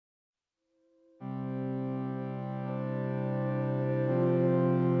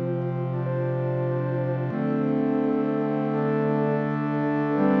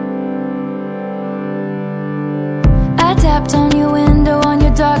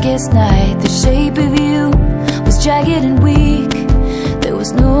darkest night, the shape of you was jagged and weak. There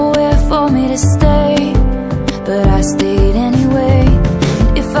was nowhere for me to stay, but I stayed anyway.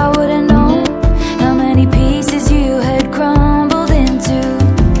 And if I would've known how many pieces you had crumbled into,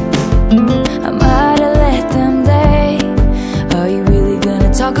 I might have let them lay. Are you really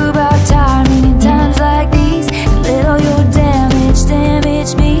gonna talk about timing in times like these? And let all your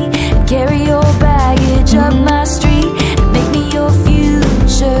damage me, and carry your baggage up my street, and make me your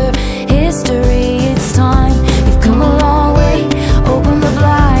future history. It's time, you've come a long way. Open the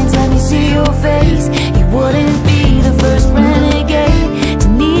blinds, let me see your face. You wouldn't be the first renegade to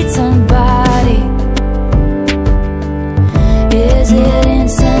need somebody. Is it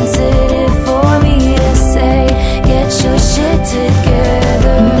insensitive for me to say, get your shit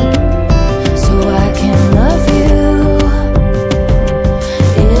together so I can love you?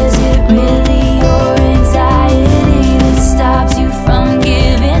 Is it really your anxiety that stops you from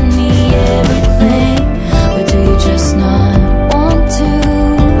giving me everything? Or do you just not want to?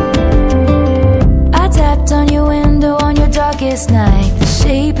 I tapped on your window on your darkest night. The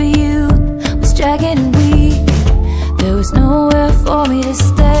shape of you was jagged and weak. There was nowhere for me to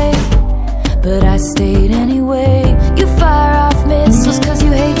stay, but I stayed anyway. You fire off missiles cause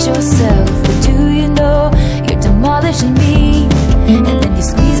you hate yourself, but do you know you're demolishing me? And then you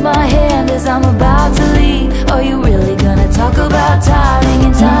squeeze my hand as I'm about to leave. Are you really gonna talk about timing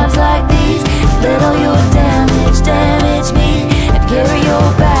in times like these? Let all your damage me, and carry your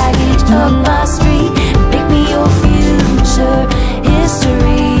baggage up my street, and make me your future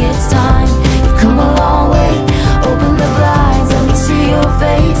history. It's time, you've come a long way. Open the blinds, let me see your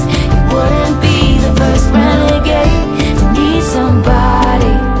face. You wouldn't be the first renegade to need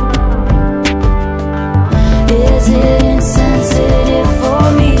somebody. Is it insensitive for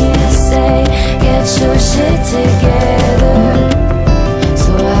me to say, get your shit together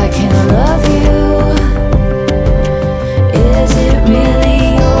so I can love you? Is it really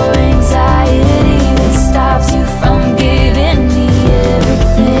your anxiety that stops you from giving me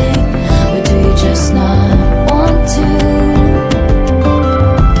everything? Or do you just not want to?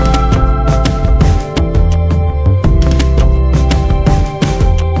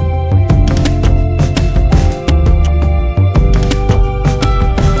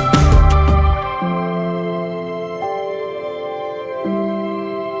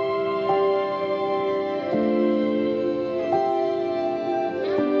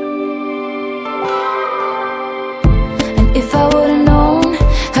 If I would've known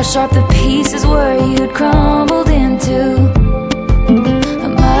how sharp the pieces were you'd crumbled into,